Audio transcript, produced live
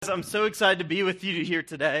I'm so excited to be with you here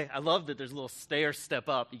today. I love that there's a little stair step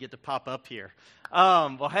up. You get to pop up here.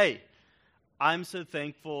 Hey, I'm so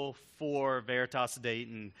thankful for Veritas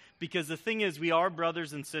Dayton because the thing is, we are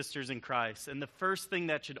brothers and sisters in Christ, and the first thing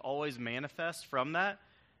that should always manifest from that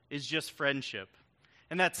is just friendship.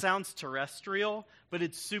 And that sounds terrestrial, but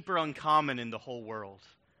it's super uncommon in the whole world.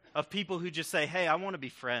 Of people who just say, hey, I want to be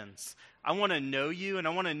friends. I want to know you, and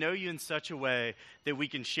I want to know you in such a way that we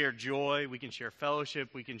can share joy, we can share fellowship,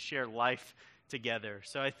 we can share life together.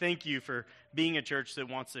 So I thank you for being a church that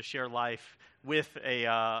wants to share life with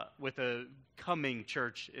a coming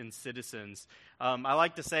church in Citizens. I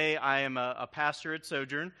like to say I am a pastor at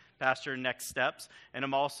Sojourn, pastor Next Steps, and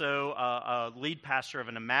I'm also a lead pastor of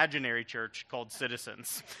an imaginary church called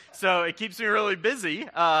Citizens. So it keeps me really busy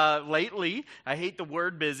lately. I hate the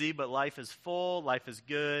word busy, but life is full, life is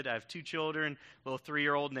good. I have 2 children, a little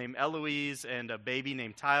 3-year-old named Eloise and a baby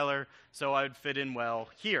named Tyler, so I would fit in well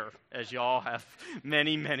here, as y'all have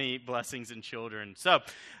many, many blessings and children. So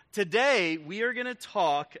today, we are going to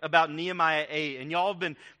talk about Nehemiah 8, and y'all have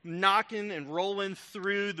been knocking and rolling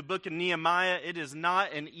through the book of Nehemiah. It is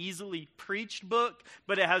not an easily preached book,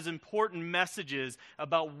 but it has important messages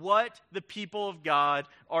about what the people of God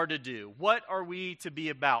are to do. What are we to be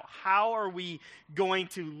about? How are we going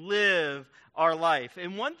to live our life?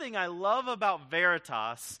 And one thing I love about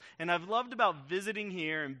Veritas, and I've loved about visiting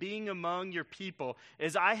here and being among your people,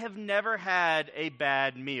 is I have never had a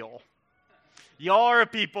bad meal. Y'all are a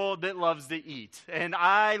people that loves to eat, and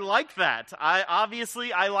I like that.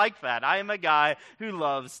 I like that. I am a guy who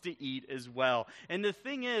loves to eat as well. And the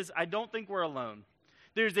thing is, I don't think we're alone.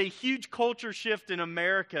 There's a huge culture shift in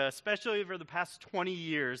America, especially over the past 20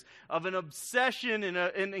 years, of an obsession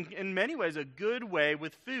in many ways, a good way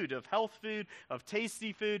with food, of health food, of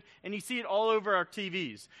tasty food, and you see it all over our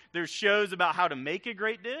TVs. There's shows about how to make a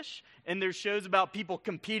great dish, and there's shows about people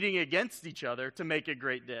competing against each other to make a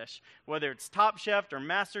great dish, whether it's Top Chef or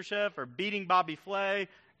Master Chef or beating Bobby Flay.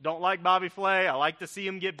 Don't like Bobby Flay. I like to see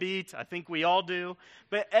him get beat. I think we all do.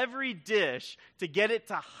 But every dish, to get it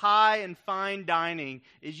to high and fine dining,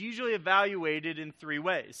 is usually evaluated in 3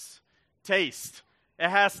 ways. Taste. It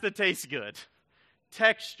has to taste good.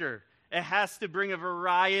 Texture. It has to bring a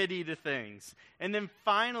variety to things. And then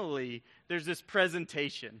finally, there's this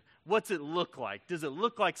presentation. What's it look like? Does it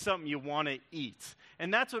look like something you want to eat?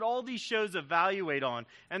 And that's what all these shows evaluate on.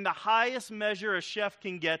 And the highest measure a chef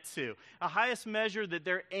can get to, a highest measure that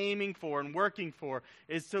they're aiming for and working for,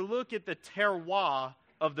 is to look at the terroir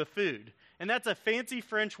of the food. And that's a fancy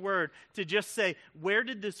French word to just say, where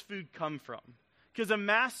did this food come from? Because a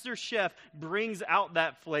master chef brings out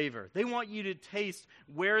that flavor. They want you to taste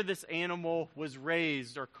where this animal was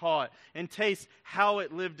raised or caught and taste how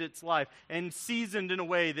it lived its life and seasoned in a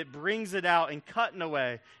way that brings it out and cut in a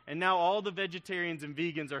way. And now all the vegetarians and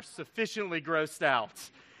vegans are sufficiently grossed out.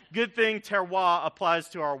 Good thing terroir applies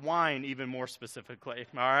to our wine even more specifically,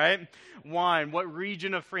 all right? Wine, what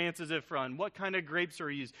region of France is it from? What kind of grapes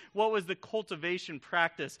are used? What was the cultivation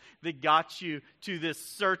practice that got you to this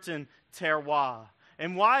certain terroir?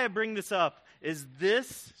 And why I bring this up is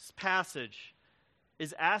this passage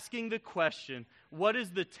is asking the question, what is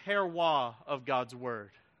the terroir of God's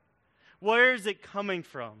word? Where is it coming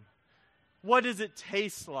from? What does it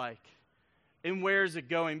taste like? And where is it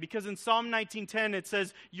going? Because in Psalm 19:10 it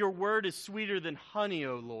says, your word is sweeter than honey,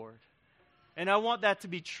 O Lord. And I want that to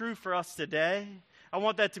be true for us today. I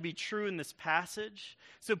want that to be true in this passage.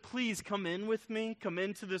 So please come in with me, come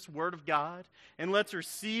into this word of God, and let's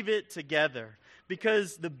receive it together.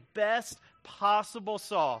 Because the best possible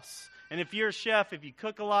sauce, and if you're a chef, if you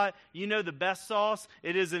cook a lot, you know the best sauce,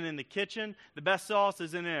 it isn't in the kitchen. The best sauce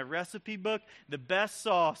isn't in a recipe book. The best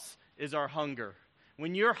sauce is our hunger.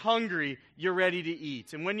 When you're hungry, you're ready to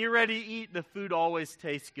eat. And when you're ready to eat, the food always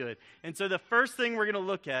tastes good. And so the first thing we're going to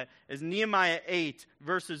look at is Nehemiah 8,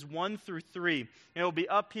 verses 1 through 3. And it'll be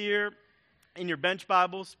up here in your bench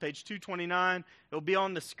Bibles, page 229. It'll be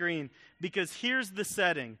on the screen. Because here's the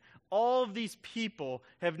setting. All of these people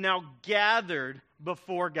have now gathered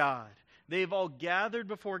before God. They've all gathered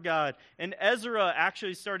before God. And Ezra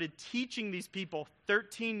actually started teaching these people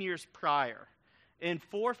 13 years prior. In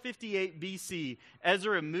 458 BC,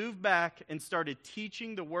 Ezra moved back and started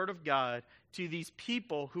teaching the Word of God to these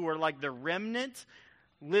people who are like the remnant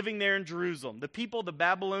living there in Jerusalem. The people the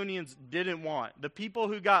Babylonians didn't want. The people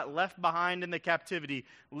who got left behind in the captivity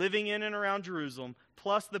living in and around Jerusalem,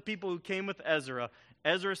 plus the people who came with Ezra.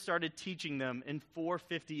 Ezra started teaching them in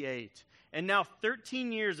 458. And now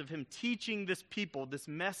 13 years of him teaching this people, this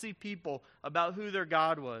messy people, about who their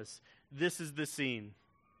God was. This is the scene.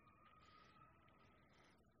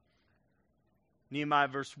 Nehemiah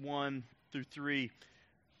verse 1 through 3.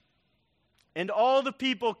 And all the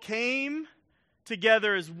people came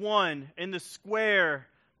together as one in the square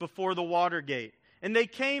before the water gate. And they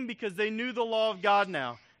came because they knew the law of God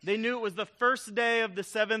now. They knew it was the first day of the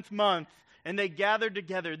 7th month, and they gathered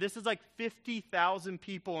together. This is like 50,000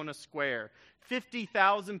 people in a square,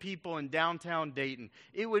 50,000 people in downtown Dayton.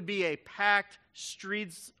 It would be a packed,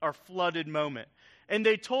 streets are flooded moment. And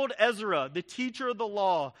they told Ezra, the teacher of the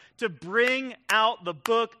law, to bring out the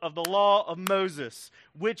book of the law of Moses,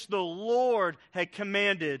 which the Lord had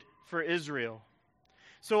commanded for Israel.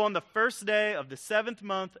 So on the first day of the 7th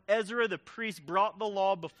month, Ezra the priest brought the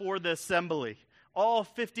law before the assembly, all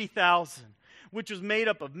 50,000, which was made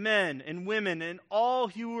up of men and women and all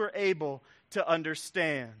who were able to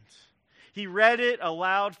understand. He read it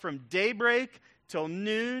aloud from daybreak till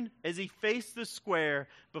noon as he faced the square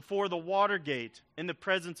before the water gate in the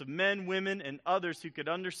presence of men, women, and others who could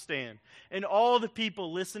understand. And all the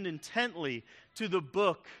people listened intently to the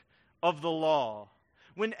book of the law.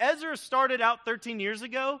 When Ezra started out 13 years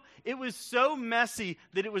ago, it was so messy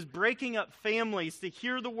that it was breaking up families to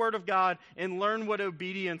hear the word of God and learn what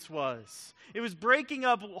obedience was. It was breaking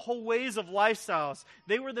up whole ways of lifestyles.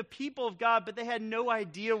 They were the people of God, but they had no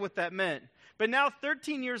idea what that meant. But now,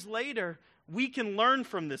 13 years later, we can learn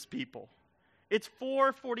from this people. It's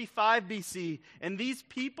 445 BC, and these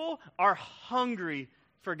people are hungry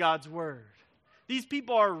for God's word. These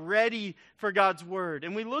people are ready for God's word.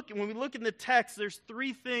 And when we look in the text, there's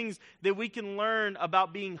 3 things that we can learn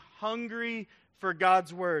about being hungry for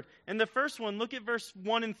God's word. And the first one, look at verse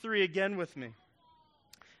 1 and 3 again with me.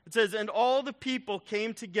 It says, "And all the people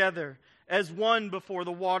came together as one before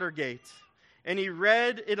the water gate, and he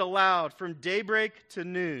read it aloud from daybreak to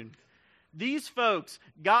noon." These folks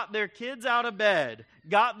got their kids out of bed,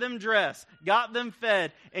 got them dressed, got them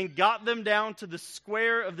fed, and got them down to the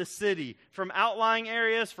square of the city. From outlying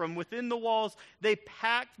areas, from within the walls, they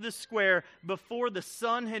packed the square before the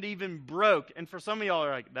sun had even broke. And for some of y'all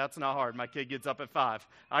are like, that's not hard. My kid gets up at 5.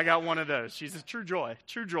 I got one of those. She's a true joy,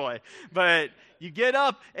 true joy. But you get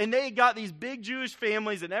up, and they got these big Jewish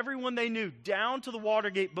families and everyone they knew down to the water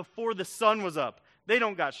gate before the sun was up. They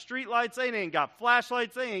don't got street lights, they ain't got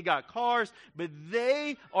flashlights, they ain't got cars, but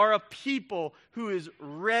they are a people who is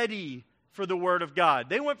ready for the word of God.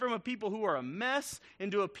 They went from a people who are a mess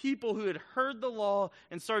into a people who had heard the law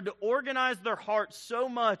and started to organize their hearts so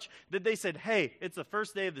much that they said, hey, it's the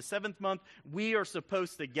first day of the 7th month, we are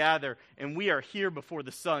supposed to gather, and we are here before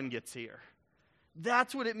the sun gets here.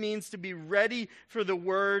 That's what it means to be ready for the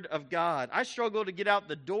word of God. I struggle to get out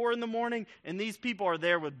the door in the morning, and these people are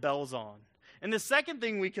there with bells on. And the second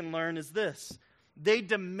thing we can learn is this. They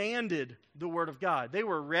demanded the word of God. They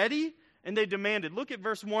were ready and they demanded. Look at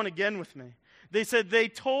verse 1 again with me. They said they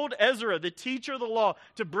told Ezra, the teacher of the law,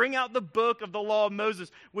 to bring out the book of the law of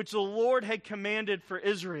Moses, which the Lord had commanded for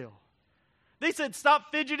Israel. They said,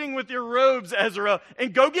 stop fidgeting with your robes, Ezra,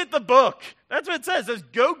 and go get the book. That's what it says. It says,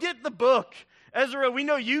 go get the book. Ezra, we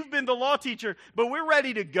know you've been the law teacher, but we're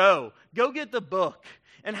ready to go. Go get the book.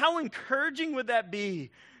 And how encouraging would that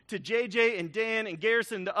be to JJ and Dan and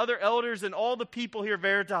Garrison, the other elders and all the people here at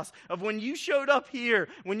Veritas, of when you showed up here,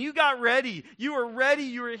 when you got ready, you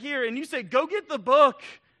were here, and you said, go get the book.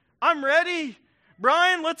 I'm ready.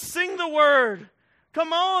 Brian, let's sing the word.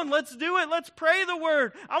 Come on, let's do it. Let's pray the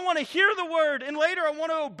word. I want to hear the word, and later I want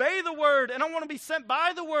to obey the word, and I want to be sent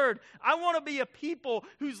by the word. I want to be a people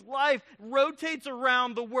whose life rotates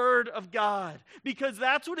around the word of God, because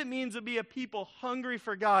that's what it means to be a people hungry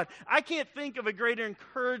for God. I can't think of a greater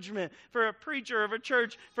encouragement for a preacher of a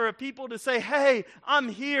church, for a people to say, hey, I'm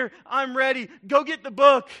here, I'm ready, go get the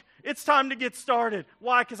book. It's time to get started.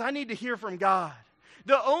 Why? Because I need to hear from God.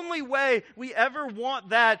 The only way we ever want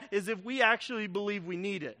that is if we actually believe we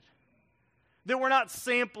need it. That we're not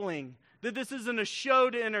sampling. That this isn't a show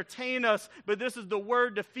to entertain us, but this is the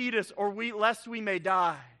word to feed us, or lest we may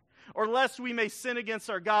die. Or lest we may sin against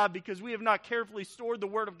our God because we have not carefully stored the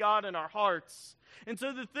word of God in our hearts. And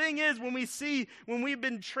so the thing is, when we've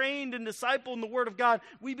been trained and discipled in the word of God,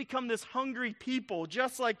 we become this hungry people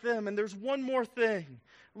just like them. And there's one more thing.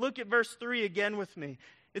 Look at verse 3 again with me.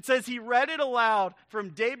 It says he read it aloud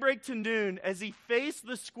from daybreak to noon as he faced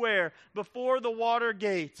the square before the water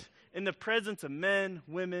gate in the presence of men,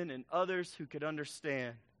 women, and others who could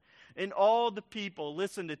understand. And all the people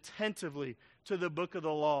listened attentively to the book of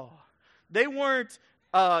the law. They weren't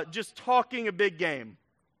just talking a big game.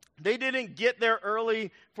 They didn't get there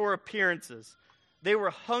early for appearances. They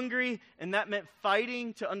were hungry, and that meant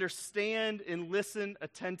fighting to understand and listen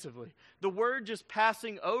attentively. The word just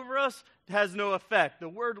passing over us has no effect. The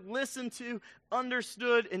word listened to,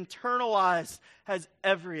 understood, internalized has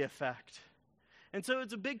every effect. And so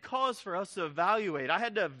it's a big cause for us to evaluate. I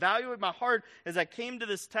had to evaluate my heart as I came to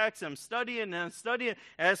this text. I'm studying, and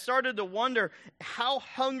I started to wonder, how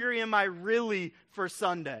hungry am I really for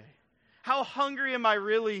Sunday? How hungry am I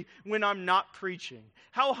really when I'm not preaching?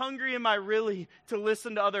 How hungry am I really to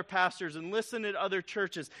listen to other pastors and listen at other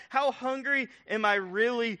churches? How hungry am I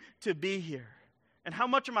really to be here? And how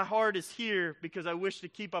much of my heart is here because I wish to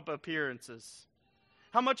keep up appearances?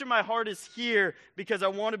 How much of my heart is here because I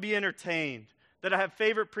want to be entertained? That I have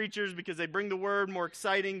favorite preachers because they bring the word more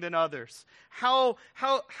exciting than others? How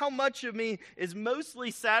much of me is mostly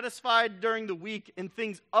satisfied during the week in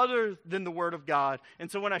things other than the word of God? And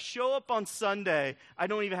so when I show up on Sunday, I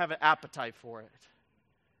don't even have an appetite for it.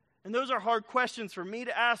 And those are hard questions for me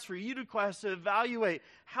to ask, for you to ask, to evaluate.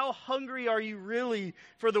 How hungry are you really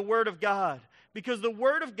for the word of God? Because the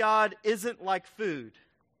word of God isn't like food.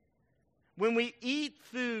 When we eat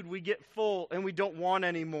food, we get full and we don't want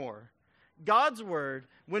any more. God's word,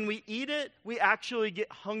 when we eat it, we actually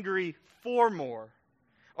get hungry for more.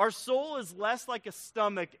 Our soul is less like a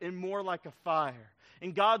stomach and more like a fire.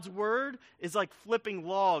 And God's word is like flipping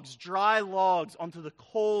logs, dry logs, onto the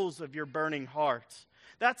coals of your burning heart.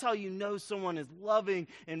 That's how you know someone is loving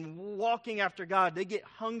and walking after God. They get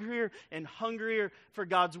hungrier and hungrier for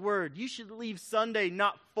God's word. You should leave Sunday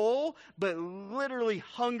not full, but literally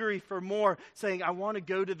hungry for more, saying, I want to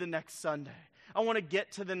go to the next Sunday. I want to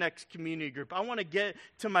get to the next community group. I want to get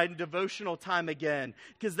to my devotional time again.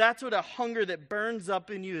 Because that's what a hunger that burns up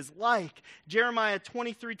in you is like. Jeremiah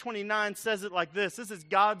 23:29 says it like this. This is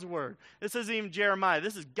God's word. This isn't even Jeremiah.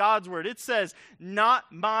 This is God's word. It says,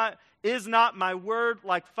 is not my word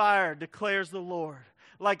like fire, declares the Lord,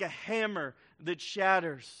 like a hammer that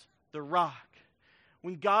shatters the rock.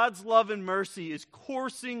 When God's love and mercy is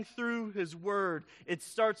coursing through His word, it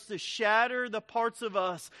starts to shatter the parts of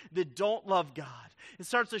us that don't love God. It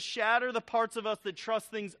starts to shatter the parts of us that trust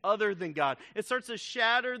things other than God. It starts to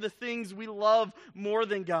shatter the things we love more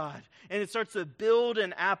than God. And it starts to build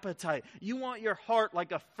an appetite. You want your heart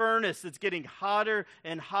like a furnace that's getting hotter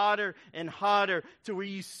and hotter and hotter, to where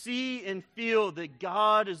you see and feel that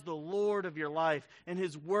God is the Lord of your life and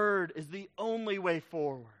His word is the only way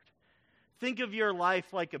forward. Think of your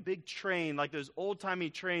life like a big train, like those old-timey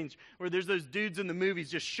trains where there's those dudes in the movies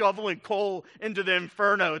just shoveling coal into the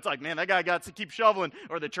inferno. It's like, man, that guy got to keep shoveling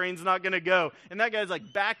or the train's not going to go. And that guy's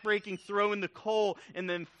like backbreaking, throwing the coal in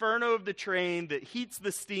the inferno of the train that heats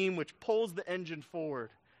the steam, which pulls the engine forward.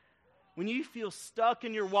 When you feel stuck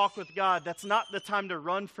in your walk with God, that's not the time to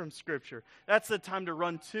run from Scripture. That's the time to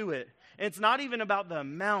run to it. And it's not even about the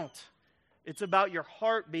amount. It's about your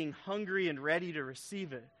heart being hungry and ready to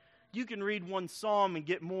receive it. You can read one psalm and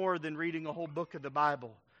get more than reading a whole book of the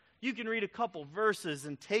Bible. You can read a couple verses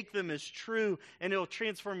and take them as true, and it'll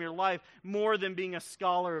transform your life more than being a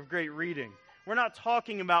scholar of great reading. We're not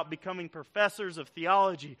talking about becoming professors of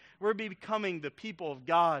theology. We're becoming the people of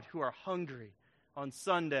God who are hungry on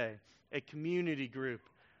Sunday, a community group,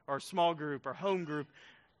 or small group, or home group,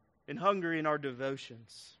 and hungry in our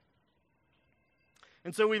devotions.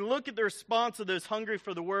 And so we look at the response of those hungry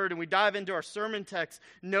for the word, and we dive into our sermon text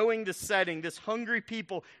knowing the setting. This hungry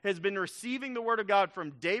people has been receiving the word of God from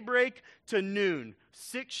daybreak to noon,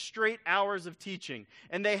 6 straight hours of teaching.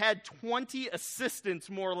 And they had 20 assistants,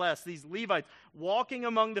 more or less, these Levites, walking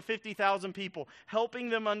among the 50,000 people, helping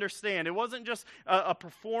them understand. It wasn't just a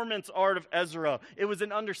performance art of Ezra. It was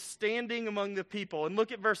an understanding among the people. And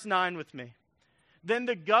look at verse 9 with me. Then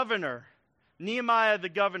the governor, Nehemiah the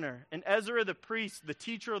governor, and Ezra the priest, the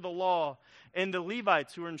teacher of the law, and the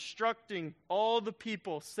Levites who were instructing all the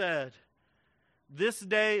people said, "This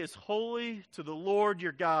day is holy to the Lord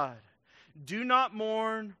your God. Do not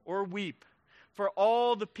mourn or weep, for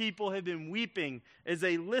all the people have been weeping as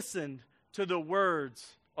they listened to the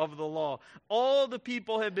words of the law." All the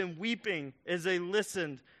people have been weeping as they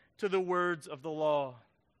listened to the words of the law.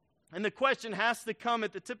 And the question has to come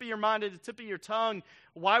at the tip of your mind, at the tip of your tongue,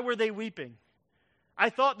 why were they weeping? I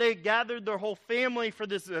thought they gathered their whole family for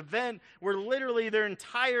this event where literally their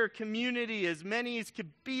entire community, as many as could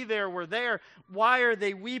be there, were there. Why are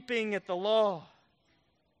they weeping at the law?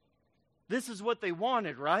 This is what they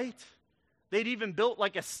wanted, right? They'd even built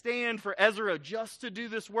like a stand for Ezra just to do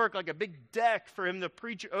this work, like a big deck for him to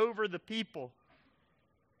preach over the people.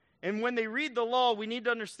 And when they read the law, we need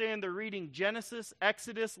to understand they're reading Genesis,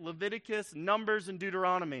 Exodus, Leviticus, Numbers, and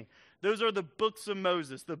Deuteronomy. Those are the books of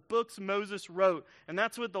Moses, the books Moses wrote. And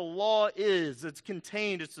that's what the law is. It's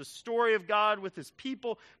contained. It's the story of God with His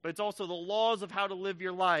people, but it's also the laws of how to live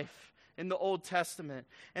your life in the Old Testament.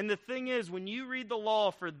 And the thing is, when you read the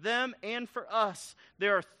law for them and for us,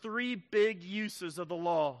 there are 3 big uses of the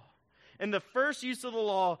law. And the first use of the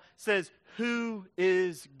law says, who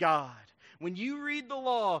is God? When you read the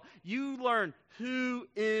law, you learn who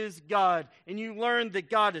is God. And you learn that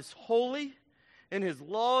God is holy, and his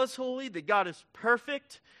law is holy, that God is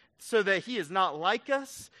perfect, so that he is not like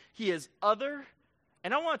us, he is other.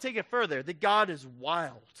 And I want to take it further, that God is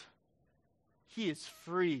wild. He is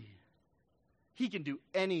free. He can do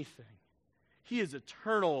anything. He is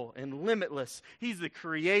eternal and limitless. He's the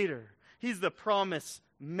creator. He's the promise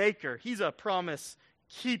maker. He's a promise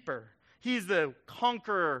keeper. He's the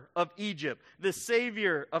conqueror of Egypt, the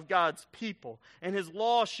savior of God's people. And his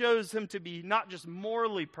law shows him to be not just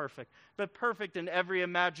morally perfect, but perfect in every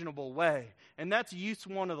imaginable way. And that's use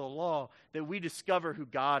 1 of the law, that we discover who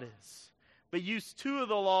God is. But use 2 of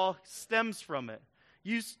the law stems from it.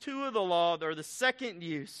 Use 2 of the law, or the second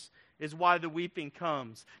use, is why the weeping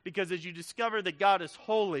comes. Because as you discover that God is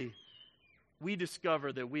holy, we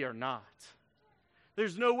discover that we are not.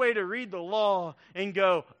 There's no way to read the law and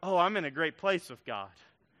go, oh, I'm in a great place with God.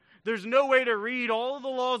 There's no way to read all of the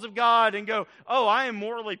laws of God and go, oh, I am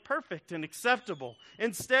morally perfect and acceptable.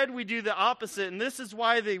 Instead, we do the opposite, and this is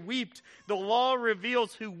why they wept. The law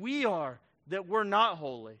reveals who we are, that we're not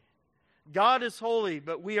holy. God is holy,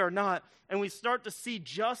 but we are not. And we start to see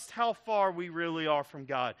just how far we really are from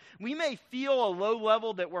God. We may feel a low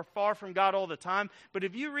level that we're far from God all the time, but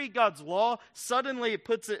if you read God's law, suddenly it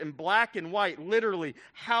puts it in black and white, literally,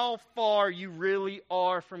 how far you really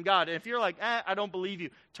are from God. And if you're like, I don't believe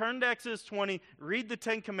you, turn to Exodus 20, read the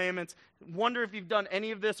 10 Commandments, wonder if you've done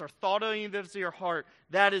any of this or thought any of this in your heart.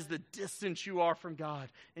 That is the distance you are from God.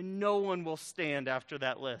 And no one will stand after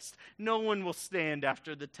that list. No one will stand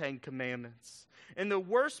after the 10 Commandments. And the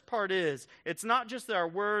worst part is, it's not just that our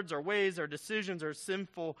words, our ways, our decisions are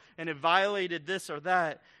sinful and have violated this or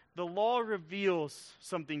that. The law reveals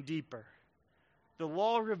something deeper. The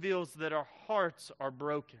law reveals that our hearts are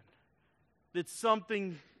broken, that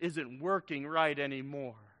something isn't working right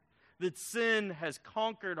anymore, that sin has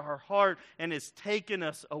conquered our heart and has taken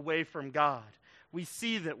us away from God. We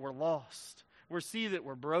see that we're lost. We see that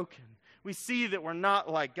we're broken. We see that we're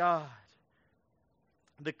not like God.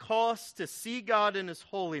 The cost to see God in his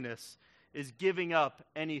holiness is giving up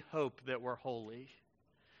any hope that we're holy.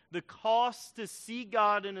 The cost to see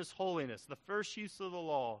God in his holiness, the first use of the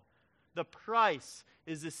law, the price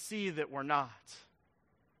is to see that we're not.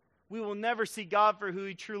 We will never see God for who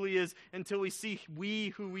he truly is until we see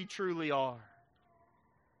who we truly are.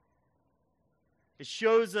 It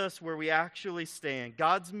shows us where we actually stand.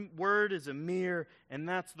 God's word is a mirror, and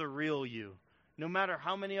that's the real you. No matter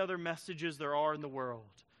how many other messages there are in the world,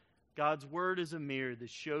 God's word is a mirror that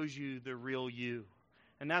shows you the real you.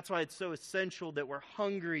 And that's why it's so essential that we're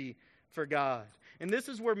hungry for God. And this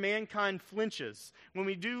is where mankind flinches. When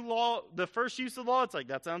we do law, the first use of law, it's like,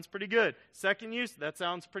 that sounds pretty good. Second use, that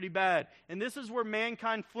sounds pretty bad. And this is where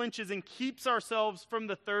mankind flinches and keeps ourselves from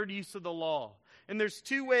the third use of the law. And there's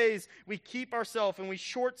 2 ways we keep ourselves, and we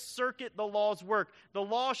short-circuit the law's work. The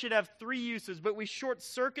law should have 3 uses, but we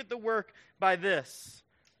short-circuit the work by this.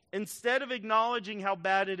 Instead of acknowledging how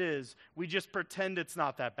bad it is, we just pretend it's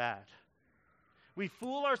not that bad. We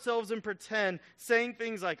fool ourselves and pretend, saying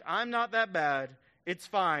things like, I'm not that bad, it's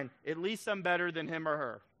fine, at least I'm better than him or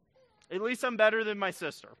her. At least I'm better than my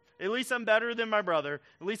sister. At least I'm better than my brother.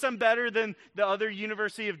 At least I'm better than the other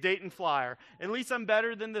University of Dayton flyer. At least I'm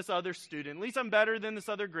better than this other student. At least I'm better than this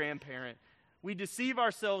other grandparent. We deceive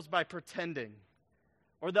ourselves by pretending.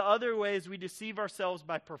 Or the other way is we deceive ourselves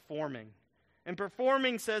by performing. And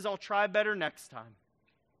performing says, I'll try better next time.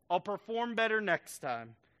 I'll perform better next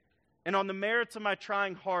time. And on the merits of my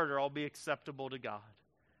trying harder, I'll be acceptable to God.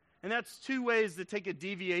 And that's 2 ways to take a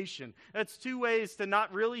deviation. That's 2 ways to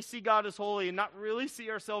not really see God as holy and not really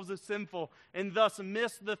see ourselves as sinful, and thus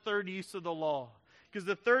miss the third use of the law. Because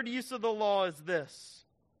the third use of the law is this.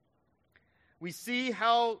 We see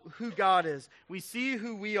who God is. We see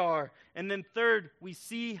who we are. And then third, we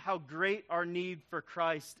see how great our need for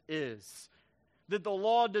Christ is. That the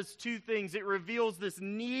law does 2 things. It reveals this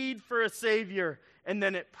need for a Savior, and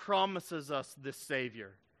then it promises us this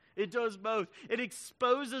Savior. It does both. It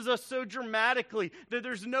exposes us so dramatically that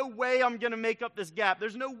there's no way I'm going to make up this gap.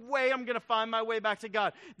 There's no way I'm going to find my way back to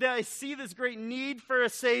God. That I see this great need for a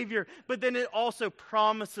Savior, but then it also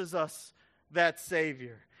promises us that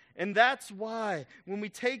Savior. And that's why when we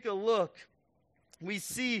take a look, we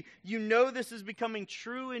see, this is becoming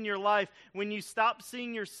true in your life when you stop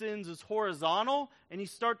seeing your sins as horizontal and you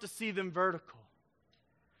start to see them vertical.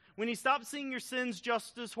 When you stop seeing your sins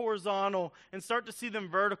just as horizontal and start to see them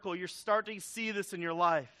vertical, you're starting to see this in your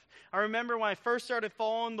life. I remember when I first started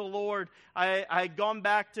following the Lord, I had gone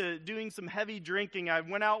back to doing some heavy drinking. I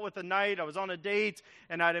went out with a night, I was on a date,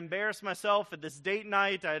 and I'd embarrassed myself at this date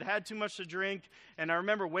night. I had had too much to drink, and I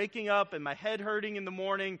remember waking up and my head hurting in the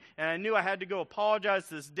morning, and I knew I had to go apologize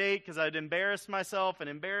to this date because I'd embarrassed myself and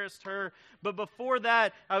embarrassed her. But before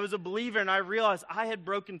that, I was a believer, and I realized I had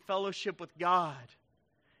broken fellowship with God,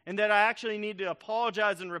 and that I actually need to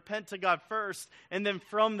apologize and repent to God first, and then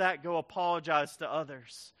from that go apologize to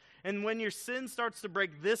others. And when your sin starts to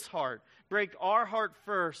break this heart, break our heart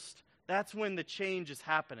first, that's when the change is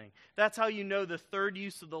happening. That's how you know the third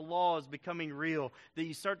use of the law is becoming real, that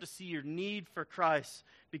you start to see your need for Christ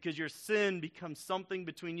because your sin becomes something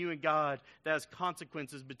between you and God that has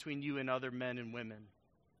consequences between you and other men and women.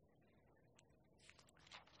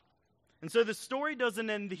 And so the story doesn't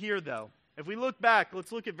end here, though. If we look back,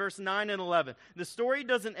 let's look at verse 9 and 11. The story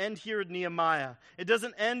doesn't end here with Nehemiah. It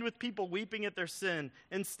doesn't end with people weeping at their sin.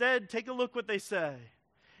 Instead, take a look what they say.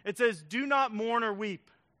 It says, "Do not mourn or weep,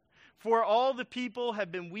 for all the people have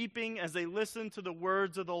been weeping as they listened to the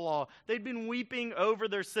words of the law." They'd been weeping over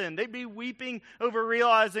their sin. They'd be weeping over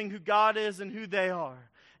realizing who God is and who they are.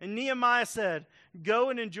 And Nehemiah said, "Go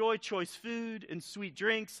and enjoy choice food and sweet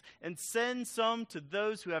drinks, and send some to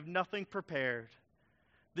those who have nothing prepared.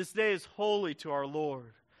 This day is holy to our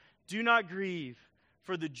Lord. Do not grieve,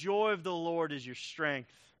 for the joy of the Lord is your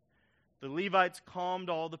strength." The Levites calmed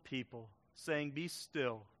all the people, saying, "Be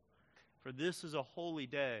still, for this is a holy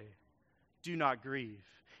day. Do not grieve."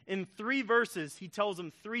 In 3 verses, he tells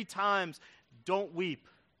them 3 times, don't weep,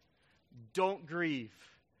 don't grieve,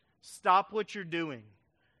 stop what you're doing.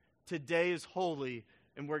 Today is holy,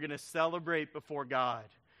 and we're going to celebrate before God.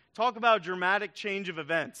 Talk about a dramatic change of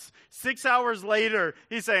events. 6 hours later,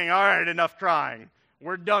 he's saying, "All right, enough crying.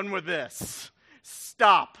 We're done with this.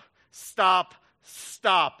 Stop, stop,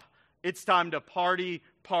 stop. It's time to party,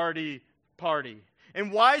 party, party."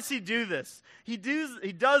 And why does he do this? He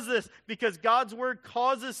does this because God's word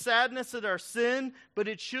causes sadness at our sin, but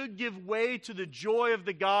it should give way to the joy of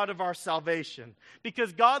the God of our salvation.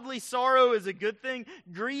 Because godly sorrow is a good thing,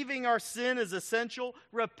 grieving our sin is essential,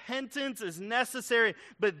 repentance is necessary,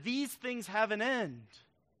 but these things have an end.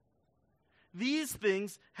 These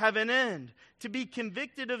things have an end. To be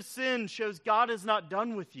convicted of sin shows God is not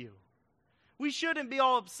done with you. We shouldn't be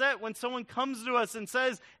all upset when someone comes to us and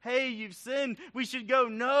says, "Hey, you've sinned." We should go,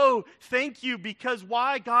 "No, thank you," because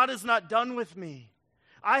why? God is not done with me.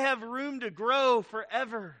 I have room to grow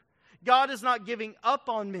forever. God is not giving up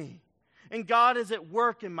on me, and God is at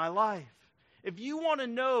work in my life. If you want to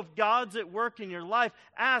know if God's at work in your life,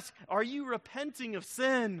 ask, are you repenting of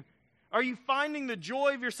sin? Are you finding the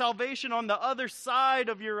joy of your salvation on the other side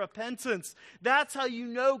of your repentance? That's how you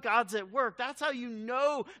know God's at work. That's how you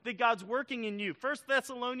know that God's working in you. 1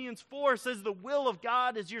 Thessalonians 4 says the will of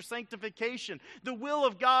God is your sanctification. The will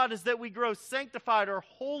of God is that we grow sanctified or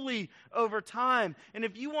holy over time. And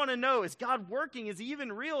if you want to know, is God working? Is he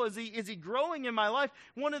even real? Is he growing in my life?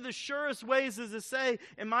 One of the surest ways is to say,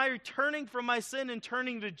 am I turning from my sin and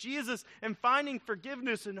turning to Jesus and finding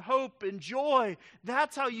forgiveness and hope and joy?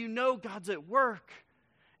 That's how you know God's at work.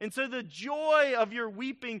 And so the joy of your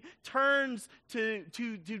weeping turns to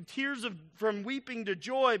tears from weeping to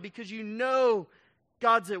joy because you know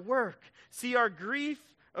God's at work. See, our grief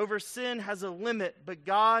over sin has a limit, but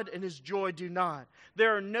God and his joy do not.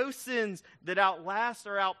 There are no sins that outlast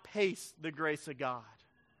or outpace the grace of God.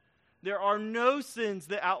 There are no sins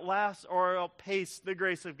that outlast or outpace the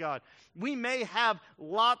grace of God. We may have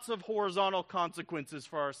lots of horizontal consequences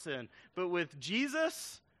for our sin, but with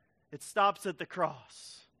Jesus, it stops at the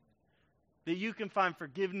cross. That you can find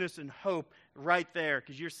forgiveness and hope right there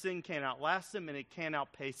because your sin can't outlast him and it can't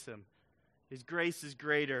outpace him. His grace is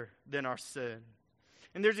greater than our sin.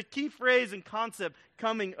 And there's a key phrase and concept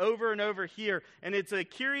coming over and over here, and it's a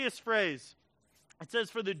curious phrase. It says,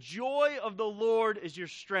 "For the joy of the Lord is your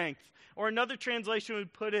strength." Or another translation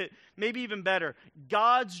would put it maybe even better.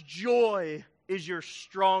 God's joy is your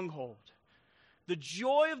stronghold. The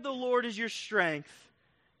joy of the Lord is your strength.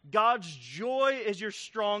 God's joy is your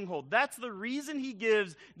stronghold. That's the reason he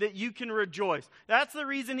gives that you can rejoice. That's the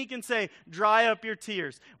reason he can say, dry up your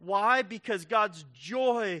tears. Why? Because God's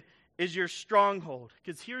joy is your stronghold.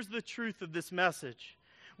 Because here's the truth of this message.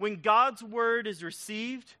 When God's word is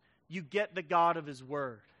received, you get the God of his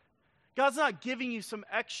word. God's not giving you some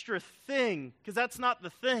extra thing, because that's not the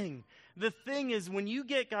thing. The thing is when you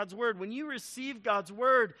get God's word, when you receive God's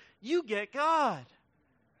word, you get God.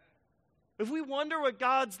 If we wonder what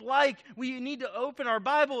God's like, we need to open our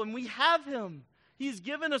Bible and we have him. He's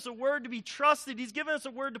given us a word to be trusted. He's given us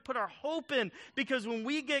a word to put our hope in, because when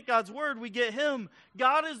we get God's word, we get him.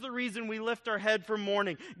 God is the reason we lift our head from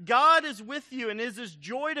mourning. God is with you, and it is his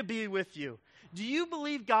joy to be with you. Do you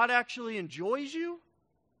believe God actually enjoys you?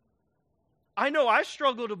 I know I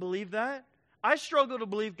struggle to believe that. I struggle to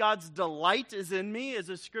believe God's delight is in me, as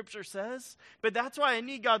the scripture says. But that's why I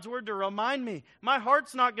need God's word to remind me. My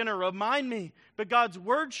heart's not going to remind me, but God's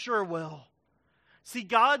word sure will. See,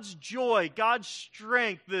 God's joy, God's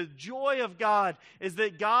strength, the joy of God is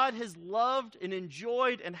that God has loved and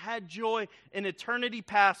enjoyed and had joy in eternity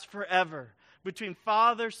past forever. Between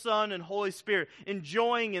Father, Son, and Holy Spirit,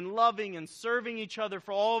 enjoying and loving and serving each other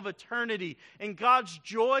for all of eternity. And God's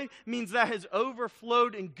joy means that has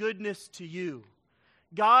overflowed in goodness to you.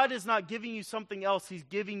 God is not giving you something else, he's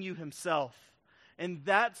giving you himself. And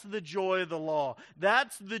that's the joy of the law.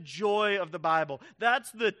 That's the joy of the Bible.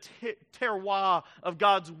 That's the terroir of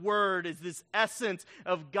God's word, is this essence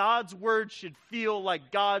of God's word should feel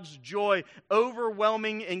like God's joy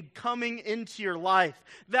overwhelming and coming into your life.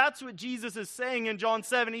 That's what Jesus is saying in John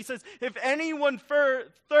 7. He says, if anyone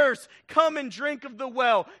thirsts, come and drink of the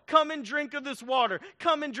well. Come and drink of this water.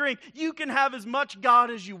 Come and drink. You can have as much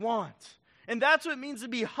God as you want. And that's what it means to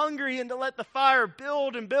be hungry and to let the fire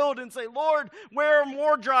build and say, Lord, where are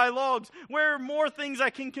more dry logs? Where are more things I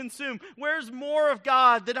can consume? Where's more of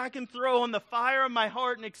God that I can throw on the fire of my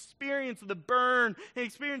heart and experience the burn and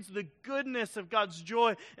experience the goodness of God's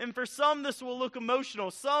joy? And for some, this will look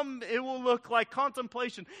emotional. Some, it will look like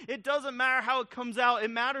contemplation. It doesn't matter how it comes out.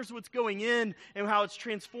 It matters what's going in and how it's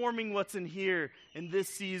transforming what's in here in this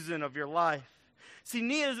season of your life. See,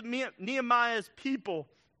 Nehemiah's people,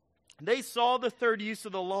 they saw the third use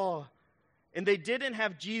of the law, and they didn't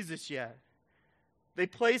have Jesus yet. They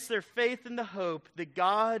placed their faith in the hope that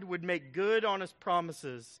God would make good on his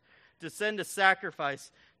promises to send a sacrifice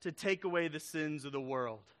to take away the sins of the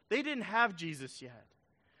world. They didn't have Jesus yet,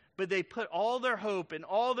 but they put all their hope and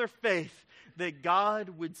all their faith that God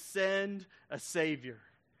would send a Savior.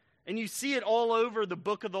 And you see it all over the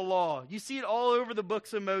book of the law. You see it all over the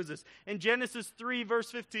books of Moses. In Genesis 3, verse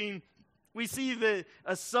 15, we see that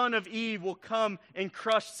a son of Eve will come and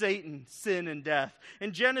crush Satan, sin, and death.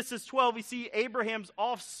 In Genesis 12, we see Abraham's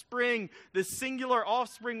offspring, the singular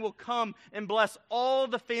offspring, will come and bless all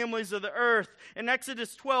the families of the earth. In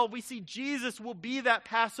Exodus 12, we see Jesus will be that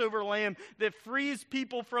Passover lamb that frees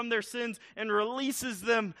people from their sins and releases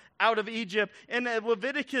them out of Egypt. In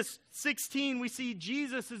Leviticus 16, we see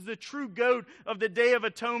Jesus is the true goat of the Day of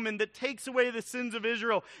Atonement that takes away the sins of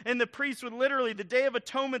Israel. And the priests would literally, the Day of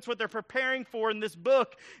Atonement is what they're preparing for in this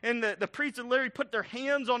book. And the priests would literally put their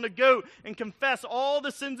hands on the goat and confess all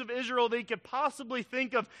the sins of Israel they could possibly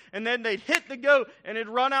think of. And then they'd hit the goat and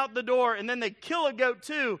it'd run out the door. And then they'd kill a goat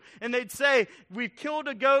too. And they'd say, we've killed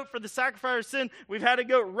a goat for the sacrifice of sin. We've had a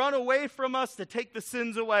goat run away from us to take the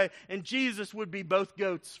sins away. And Jesus would be both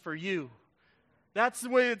goats for you. That's the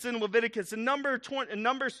way it's in Leviticus. In Numbers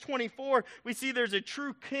 24, we see there's a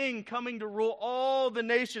true king coming to rule all the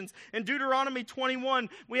nations. In Deuteronomy 21,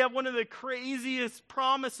 we have one of the craziest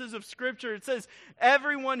promises of Scripture. It says,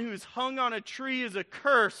 everyone who's hung on a tree is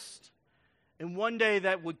accursed. And one day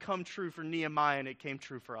that would come true for Nehemiah, and it came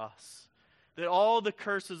true for us. That all the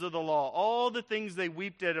curses of the law, all the things they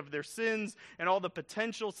wept at of their sins, and all the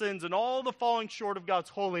potential sins, and all the falling short of God's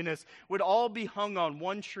holiness would all be hung on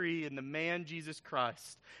one tree in the man Jesus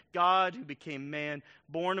Christ. God who became man,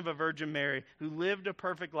 born of a Virgin Mary, who lived a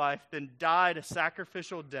perfect life, then died a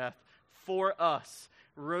sacrificial death for us,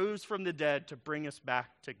 rose from the dead to bring us back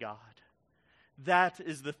to God. That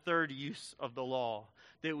is the third use of the law.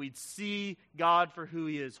 That we'd see God for who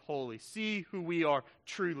he is, holy. See who we are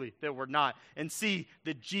truly, that we're not. And see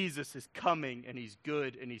that Jesus is coming and he's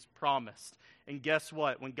good and he's promised. And guess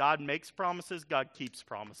what? When God makes promises, God keeps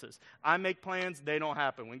promises. I make plans, they don't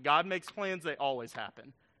happen. When God makes plans, they always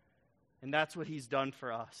happen. And that's what he's done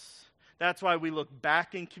for us. That's why we look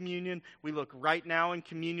back in communion. We look right now in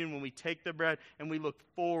communion when we take the bread, and we look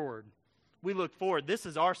forward. We look forward. This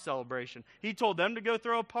is our celebration. He told them to go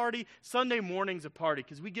throw a party. Sunday morning's a party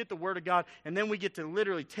because we get the Word of God, and then we get to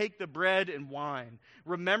literally take the bread and wine,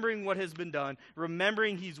 remembering what has been done,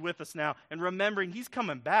 remembering he's with us now, and remembering he's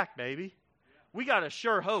coming back, baby. We got a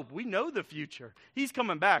sure hope. We know the future. He's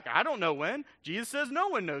coming back. I don't know when. Jesus says no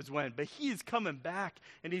one knows when, but he's coming back,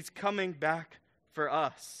 and he's coming back for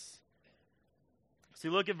us. See,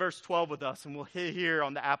 look at verse 12 with us, and we'll hit here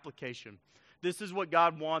on the application. This is what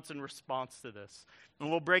God wants in response to this.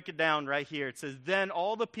 And we'll break it down right here. It says, then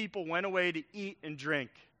all the people went away to eat and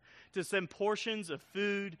drink, to send portions of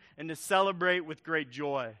food, and to celebrate with great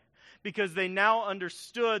joy. because they now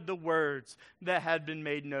understood the words that had been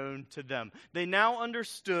made known to them. They now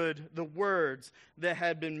understood the words that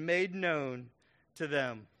had been made known to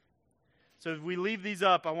them. So if we leave these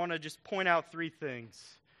up, I want to just point out three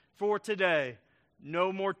things. For today,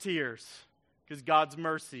 no more tears, because God's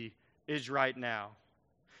mercy is right now.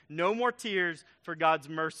 No more tears, for God's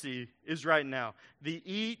mercy is right now. They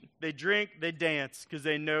eat, they drink, they dance, because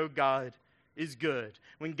they know God is good.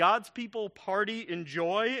 When God's people party in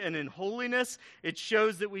joy and in holiness, it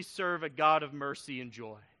shows that we serve a God of mercy and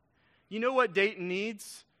joy. You know what Dayton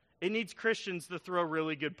needs? It needs Christians to throw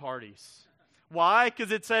really good parties. Why?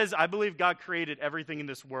 Because it says, I believe God created everything in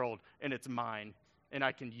this world, and it's mine, and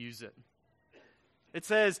I can use it. It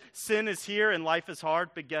says, sin is here and life is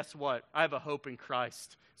hard, but guess what? I have a hope in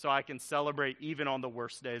Christ, so I can celebrate even on the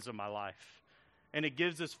worst days of my life. And it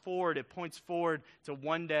gives us forward, it points forward to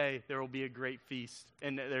one day there will be a great feast,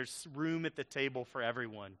 and there's room at the table for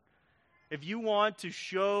everyone. If you want to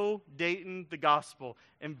show Dayton the gospel,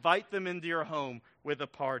 invite them into your home with a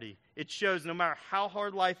party. It shows no matter how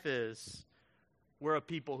hard life is, we're a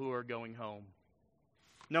people who are going home.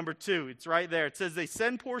 Number 2, it's right there. It says they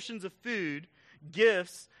send portions of food,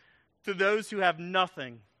 gifts, to those who have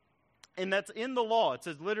nothing. And that's in the law. It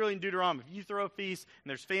says literally in Deuteronomy, if you throw a feast and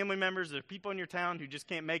there's family members, there's people in your town who just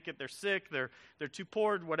can't make it, they're sick, they're too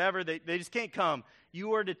poor, whatever, they just can't come.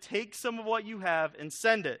 You are to take some of what you have and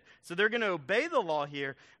send it. So they're going to obey the law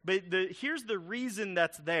here, but here's the reason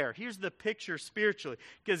that's there. Here's the picture spiritually.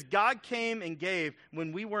 Because God came and gave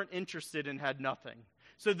when we weren't interested and had nothing.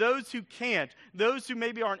 So those who can't, those who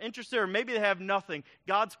maybe aren't interested or maybe they have nothing,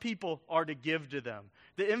 God's people are to give to them.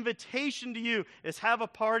 The invitation to you is have a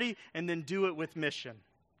party and then do it with mission.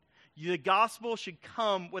 The gospel should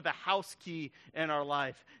come with a house key in our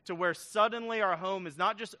life to where suddenly our home is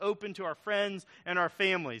not just open to our friends and our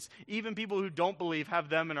families. Even people who don't believe have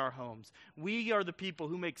them in our homes. We are the people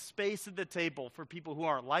who make space at the table for people who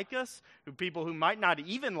aren't like us, people who might not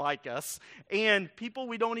even like us, and people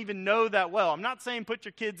we don't even know that well. I'm not saying put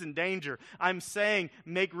your kids in danger. I'm saying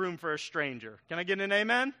make room for a stranger. Can I get an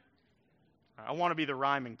amen? I want to be the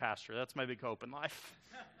rhyming pastor. That's my big hope in life.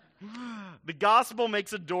 The gospel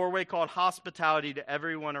makes a doorway called hospitality to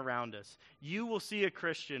everyone around us. You will see a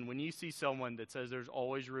Christian when you see someone that says there's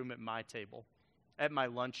always room at my table, at my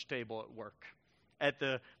lunch table at work, at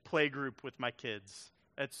the play group with my kids,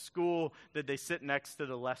 at school that they sit next to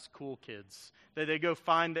the less cool kids, that they go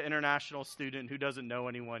find the international student who doesn't know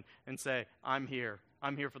anyone and say, I'm here.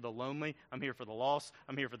 I'm here for the lonely. I'm here for the lost.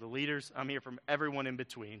 I'm here for the leaders. I'm here for everyone in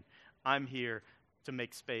between. I'm here to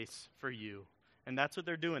make space for you. And that's what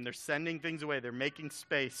they're doing. They're sending things away. They're making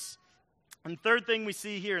space. And third thing we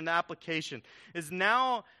see here in the application is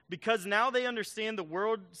now, because now they understand the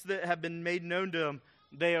words that have been made known to them,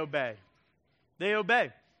 they obey. They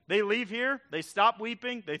obey. They leave here, they stop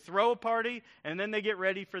weeping, they throw a party, and then they get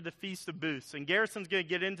ready for the Feast of Booths. And Garrison's going to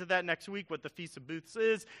get into that next week, what the Feast of Booths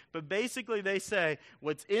is. But basically they say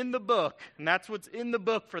what's in the book, and that's what's in the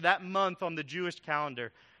book for that month on the Jewish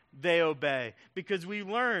calendar. They obey. Because we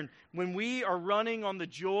learn when we are running on the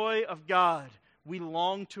joy of God, we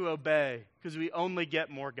long to obey because we only get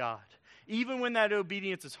more God. Even when that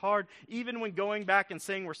obedience is hard, even when going back and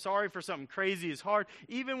saying we're sorry for something crazy is hard,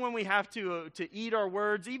 even when we have to eat our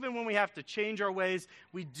words, even when we have to change our ways,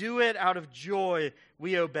 we do it out of joy.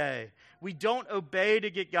 We obey. We don't obey to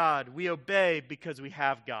get God. We obey because we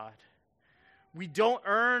have God. We don't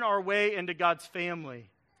earn our way into God's family.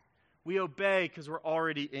 We obey because we're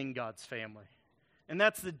already in God's family. And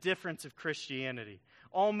that's the difference of Christianity.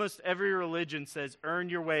 Almost every religion says, earn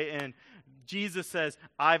your way in. Jesus says,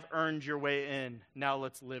 I've earned your way in. Now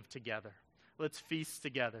let's live together. Let's feast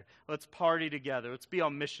together. Let's party together. Let's be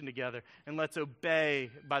on mission together. And let's obey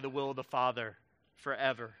by the will of the Father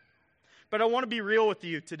forever. But I want to be real with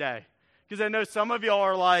you today. Because I know some of y'all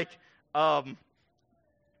are like, I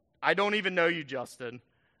don't even know you, Justin.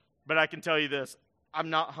 But I can tell you this. I'm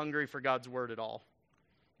not hungry for God's word at all.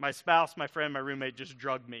 My spouse, my friend, my roommate just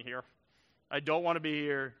drugged me here. I don't want to be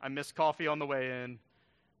here. I missed coffee on the way in.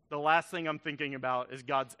 The last thing I'm thinking about is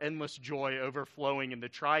God's endless joy overflowing and the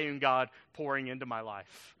triune God pouring into my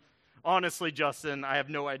life. Honestly, Justin, I have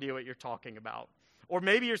no idea what you're talking about. Or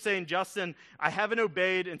maybe you're saying, Justin, I haven't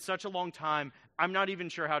obeyed in such a long time, I'm not even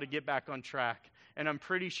sure how to get back on track. And I'm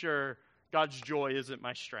pretty sure God's joy isn't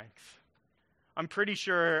my strength. I'm pretty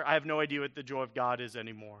sure I have no idea what the joy of God is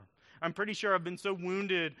anymore. I'm pretty sure I've been so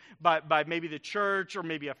wounded by maybe the church or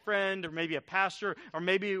maybe a friend or maybe a pastor or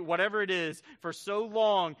maybe whatever it is for so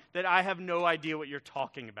long that I have no idea what you're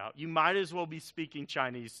talking about. You might as well be speaking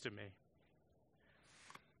Chinese to me.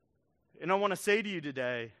 And I want to say to you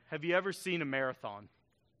today, have you ever seen a marathon?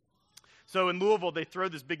 So in Louisville, they throw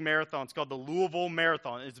this big marathon. It's called the Louisville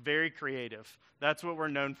Marathon. It's very creative. That's what we're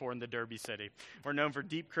known for in the Derby City. We're known for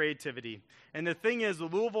deep creativity. And the thing is, the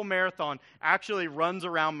Louisville Marathon actually runs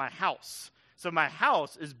around my house. So my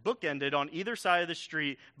house is bookended on either side of the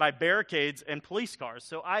street by barricades and police cars.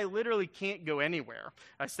 So I literally can't go anywhere.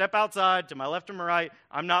 I step outside to my left or my right.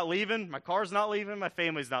 I'm not leaving. My car's not leaving. My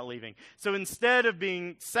family's not leaving. So instead of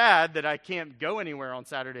being sad that I can't go anywhere on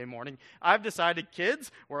Saturday morning, I've decided,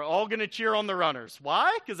 kids, we're all going to cheer on the runners.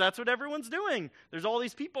 Why? Because that's what everyone's doing. There's all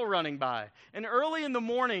these people running by. And early in the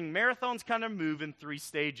morning, marathons kind of move in 3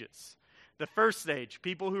 stages. The first stage,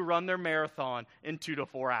 people who run their marathon in 2 to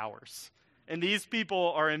 4 hours. And these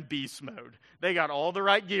people are in beast mode. They got all the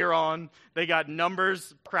right gear on. They got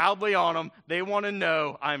numbers proudly on them. They want to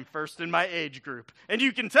know I'm first in my age group. And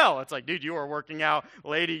you can tell. It's like, dude, you are working out.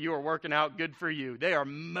 Lady, you are working out. Good for you. They are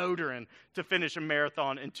motoring to finish a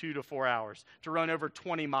marathon in 2 to 4 hours, to run over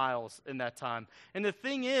 20 miles in that time. And the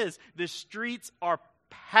thing is, the streets are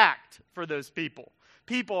packed for those people.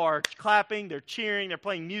 People are clapping, they're cheering, they're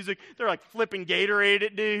playing music, they're like flipping Gatorade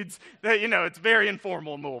at dudes. It's very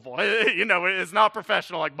informal in Louisville. It's not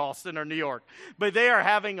professional like Boston or New York. But they are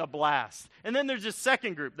having a blast. And then there's this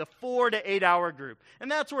second group, the 4 to 8 hour group.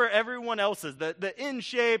 And that's where everyone else is, the in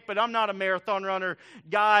shape, but I'm not a marathon runner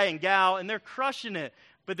guy and gal, and they're crushing it.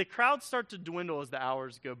 But the crowds start to dwindle as the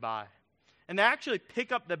hours go by. And they actually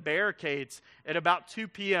pick up the barricades at about 2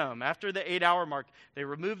 p.m. After the 8-hour mark, they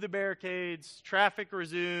remove the barricades, traffic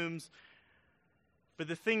resumes. But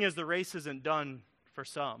the thing is, the race isn't done for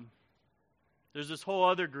some. There's this whole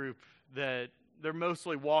other group that they're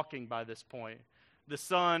mostly walking by this point. The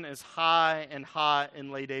sun is high and hot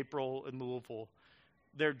in late April in Louisville.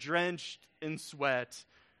 They're drenched in sweat.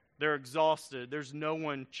 They're exhausted. There's no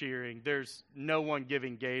one cheering. There's no one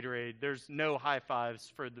giving Gatorade. There's no high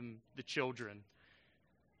fives for the children.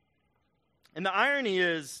 And the irony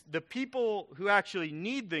is, the people who actually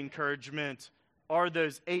need the encouragement are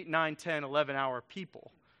those 8, 9, 10, 11-hour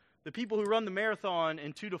people. The people who run the marathon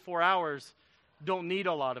in 2 to 4 hours don't need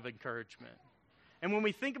a lot of encouragement. And when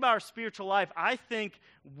we think about our spiritual life,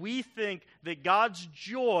 we think that God's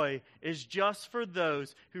joy is just for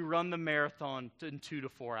those who run the marathon in 2 to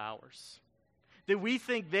 4 hours. That we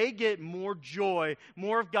think they get more joy,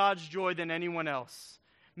 more of God's joy than anyone else.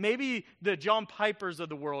 Maybe the John Pipers of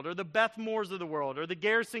the world, or the Beth Moores of the world, or the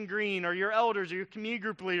Garrison Green, or your elders, or your community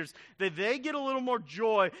group leaders, that they get a little more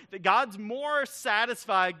joy, that God's more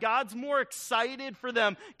satisfied, God's more excited for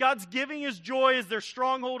them. God's giving His joy as their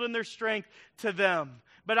stronghold and their strength to them.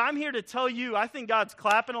 But I'm here to tell you, I think God's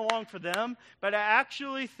clapping along for them, but I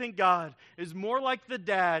actually think God is more like the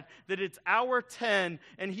dad, that it's hour 10,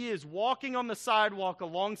 and he is walking on the sidewalk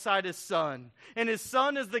alongside his son. And his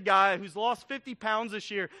son is the guy who's lost 50 pounds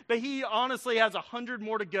this year, but he honestly has 100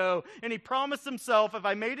 more to go. And he promised himself, if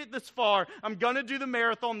I made it this far, I'm going to do the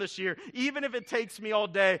marathon this year, even if it takes me all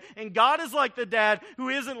day. And God is like the dad who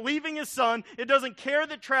isn't leaving his son. It doesn't care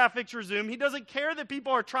that traffic's resumed. He doesn't care that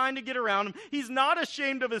people are trying to get around him. He's not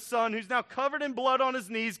ashamed of his son, who's now covered in blood on his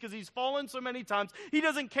knees because he's fallen so many times. He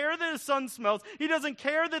doesn't care that his son smells. He doesn't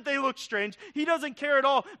care that they look strange. He doesn't care at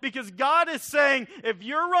all, because God is saying, if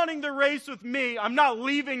you're running the race with me, I'm not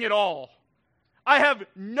leaving at all. I have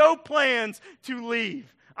no plans to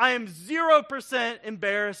leave. I am 0%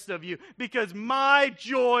 embarrassed of you, because my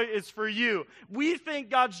joy is for you. We think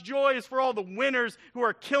God's joy is for all the winners who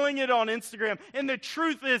are killing it on Instagram. And the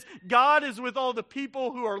truth is, God is with all the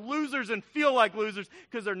people who are losers and feel like losers,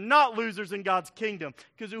 because they're not losers in God's kingdom.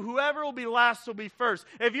 Because whoever will be last will be first.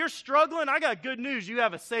 If you're struggling, I got good news. You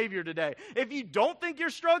have a Savior today. If you don't think you're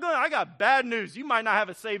struggling, I got bad news. You might not have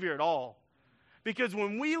a Savior at all. Because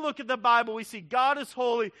when we look at the Bible, we see God is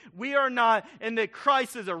holy, we are not, and that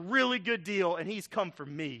Christ is a really good deal, and He's come for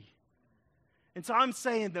me. And so I'm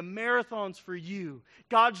saying the marathon's for you.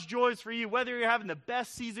 God's joy is for you, whether you're having the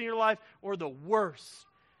best season of your life or the worst.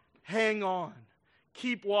 Hang on.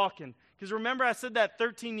 Keep walking. Because remember I said that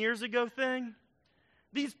 13 years ago thing?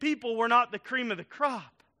 These people were not the cream of the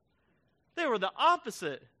crop. They were the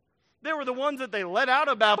opposite. They were the ones that they let out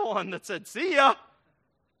of Babylon that said, see ya.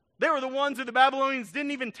 They were the ones that the Babylonians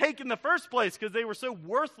didn't even take in the first place, because they were so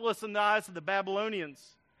worthless in the eyes of the Babylonians.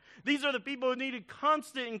 These are the people who needed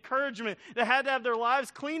constant encouragement, that had to have their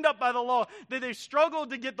lives cleaned up by the law, that they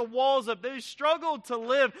struggled to get the walls up, they struggled to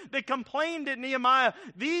live, they complained at Nehemiah.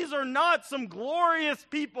 These are not some glorious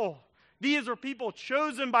people. These are people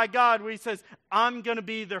chosen by God, where He says, I'm going to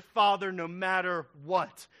be their father no matter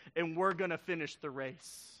what, and we're going to finish the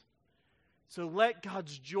race. So let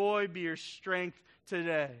God's joy be your strength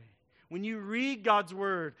today. When you read God's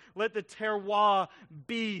word, let the terroir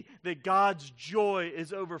be that God's joy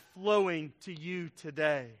is overflowing to you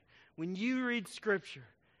today. When you read Scripture,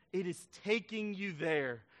 it is taking you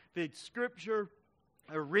there. That Scripture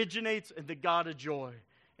originates in the God of joy,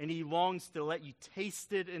 and He longs to let you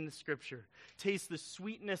taste it in the Scripture. Taste the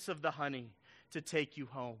sweetness of the honey to take you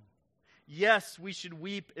home. Yes, we should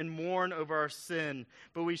weep and mourn over our sin,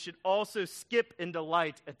 but we should also skip in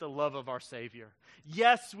delight at the love of our Savior.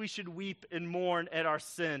 Yes, we should weep and mourn at our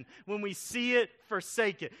sin. When we see it,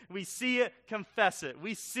 forsake it. We see it, confess it.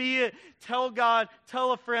 We see it, tell God,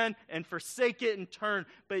 tell a friend, and forsake it and turn.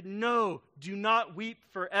 But no, do not weep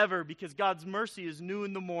forever, because God's mercy is new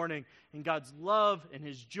in the morning, and God's love and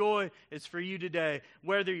His joy is for you today.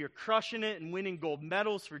 Whether you're crushing it and winning gold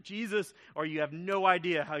medals for Jesus, or you have no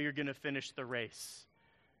idea how you're going to finish the race,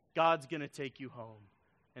 God's going to take you home,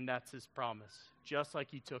 and that's His promise, just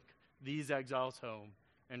like He took these exiles home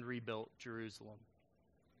and rebuilt Jerusalem.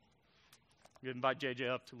 I'm going to invite JJ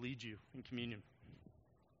up to lead you in communion.